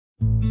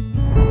Hi,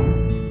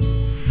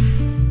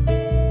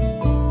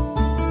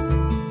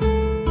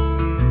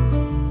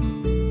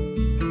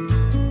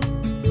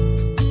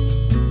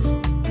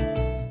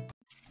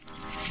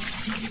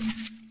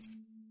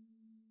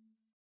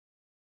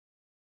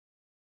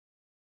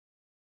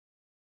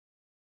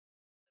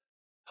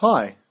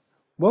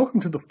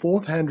 welcome to the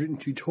fourth handwritten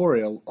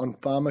tutorial on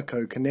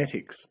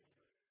pharmacokinetics.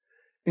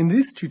 In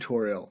this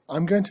tutorial,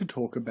 I'm going to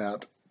talk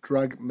about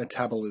drug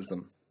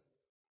metabolism.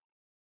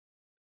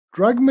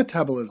 Drug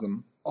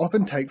metabolism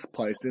often takes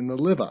place in the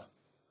liver,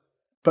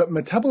 but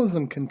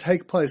metabolism can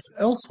take place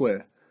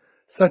elsewhere,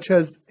 such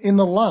as in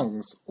the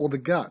lungs or the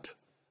gut.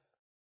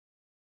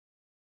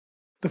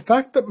 The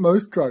fact that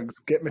most drugs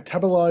get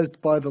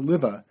metabolized by the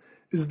liver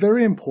is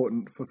very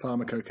important for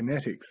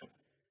pharmacokinetics,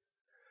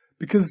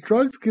 because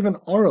drugs given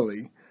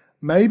orally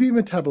may be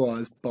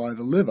metabolized by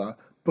the liver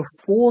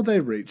before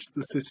they reach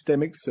the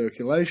systemic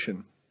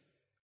circulation.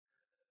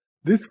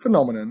 This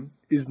phenomenon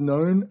is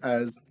known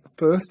as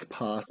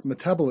first-pass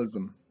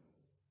metabolism.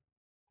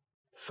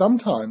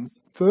 Sometimes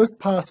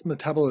first-pass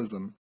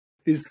metabolism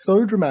is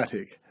so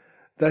dramatic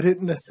that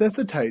it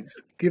necessitates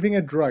giving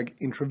a drug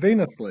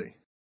intravenously,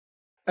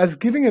 as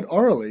giving it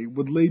orally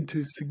would lead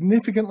to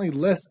significantly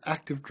less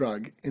active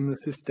drug in the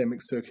systemic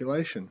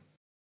circulation.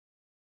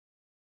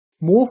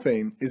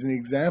 Morphine is an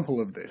example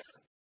of this,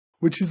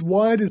 which is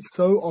why it is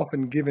so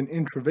often given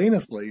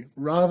intravenously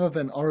rather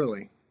than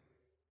orally.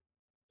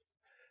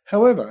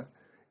 However,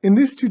 in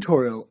this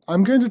tutorial,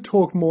 I'm going to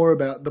talk more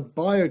about the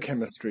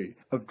biochemistry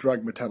of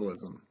drug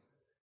metabolism,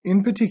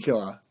 in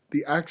particular,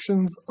 the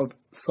actions of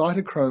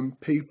cytochrome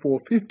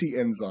P450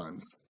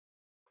 enzymes,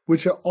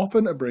 which are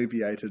often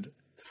abbreviated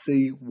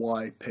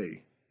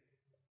CYP.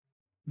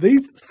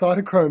 These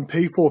cytochrome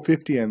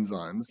P450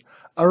 enzymes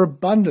are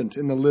abundant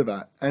in the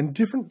liver, and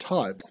different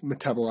types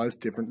metabolize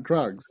different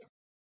drugs.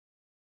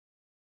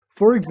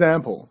 For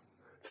example,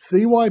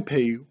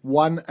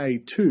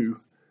 CYP1A2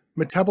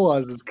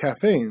 metabolizes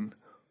caffeine,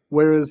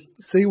 whereas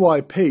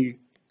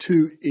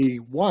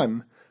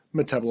CYP2E1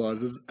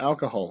 metabolizes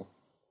alcohol.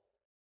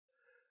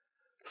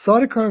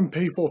 Cytochrome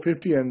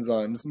P450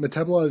 enzymes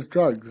metabolize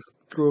drugs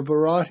through a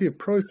variety of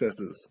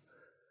processes.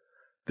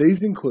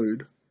 These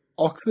include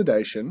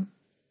oxidation,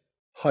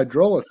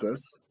 hydrolysis,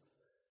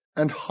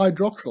 and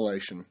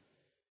hydroxylation.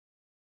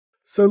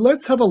 So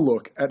let's have a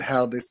look at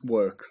how this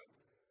works,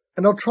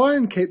 and I'll try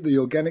and keep the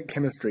organic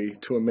chemistry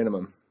to a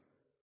minimum.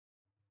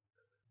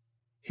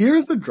 Here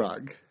is a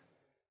drug,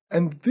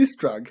 and this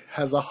drug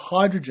has a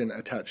hydrogen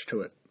attached to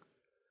it.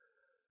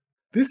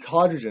 This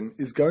hydrogen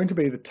is going to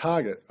be the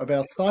target of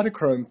our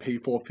cytochrome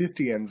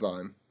P450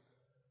 enzyme.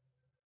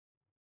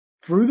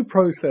 Through the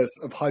process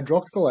of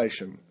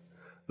hydroxylation,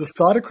 the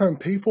cytochrome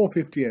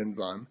P450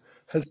 enzyme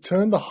has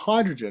turned the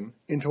hydrogen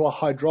into a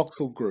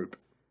hydroxyl group.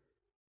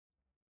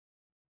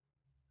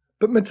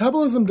 But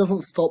metabolism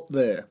doesn't stop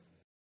there.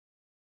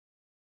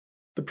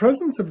 The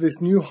presence of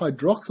this new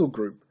hydroxyl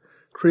group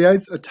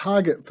creates a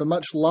target for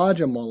much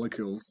larger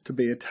molecules to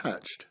be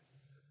attached.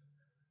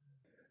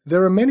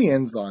 There are many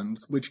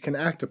enzymes which can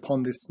act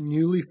upon this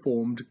newly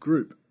formed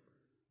group.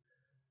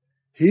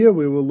 Here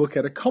we will look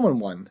at a common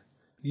one,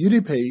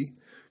 UDP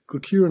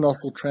glucuronyl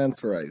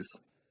transferase.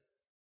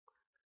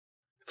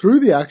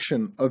 Through the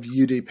action of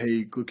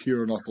UDP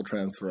glucuronyl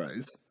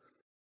transferase,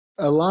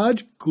 a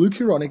large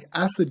glucuronic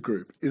acid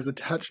group is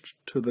attached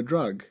to the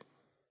drug.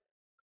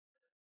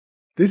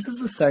 This is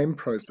the same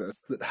process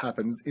that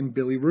happens in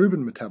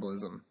bilirubin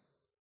metabolism.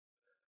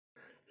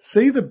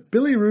 See the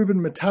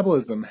bilirubin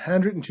metabolism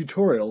handwritten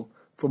tutorial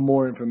for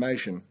more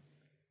information.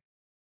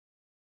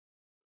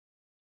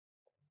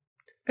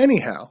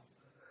 Anyhow,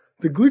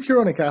 the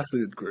glucuronic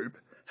acid group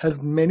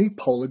has many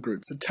polar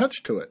groups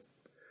attached to it,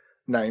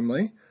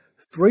 namely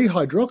 3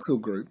 hydroxyl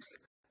groups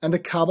and a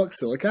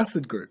carboxylic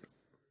acid group.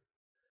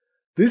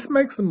 This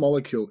makes the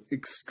molecule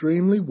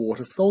extremely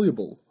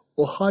water-soluble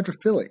or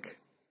hydrophilic.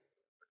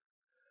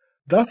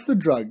 Thus the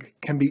drug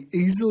can be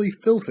easily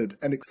filtered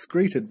and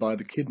excreted by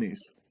the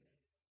kidneys.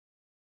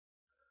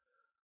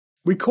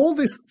 We call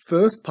this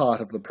first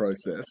part of the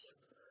process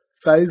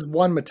phase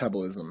 1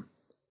 metabolism.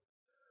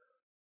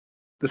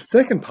 The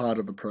second part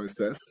of the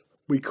process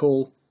we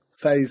call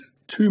phase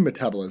 2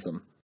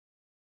 metabolism.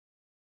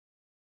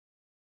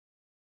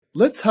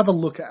 Let's have a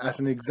look at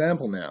an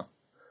example now.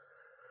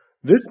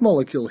 This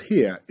molecule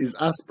here is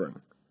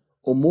aspirin,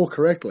 or more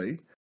correctly,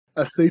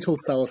 acetyl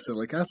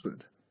salicylic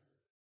acid.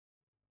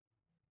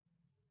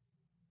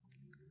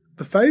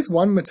 The phase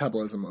 1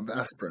 metabolism of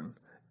aspirin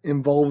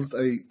involves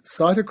a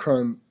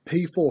cytochrome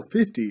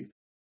P450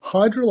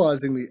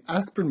 hydrolyzing the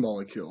aspirin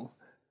molecule,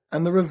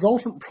 and the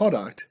resultant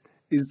product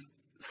is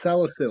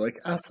salicylic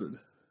acid.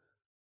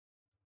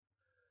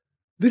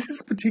 This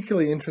is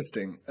particularly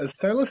interesting as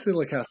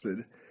salicylic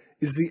acid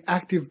is the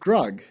active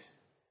drug.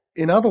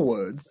 In other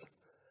words,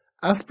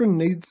 aspirin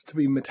needs to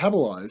be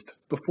metabolized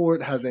before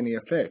it has any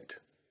effect.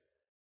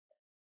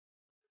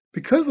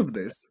 Because of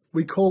this,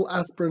 we call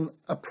aspirin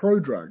a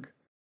prodrug.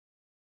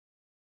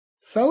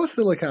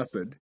 Salicylic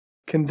acid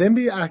can then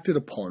be acted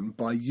upon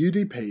by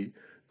UDP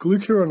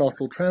glucuronyl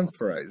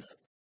transferase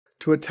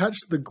to attach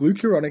to the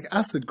glucuronic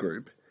acid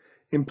group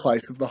in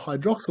place of the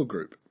hydroxyl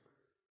group.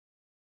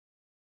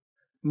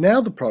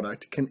 Now the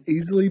product can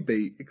easily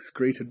be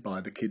excreted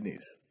by the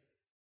kidneys.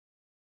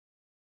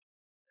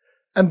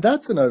 And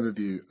that's an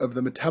overview of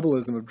the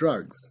metabolism of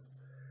drugs.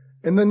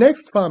 In the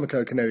next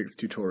pharmacokinetics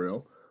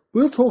tutorial,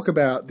 we'll talk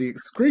about the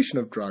excretion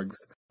of drugs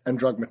and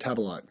drug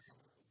metabolites.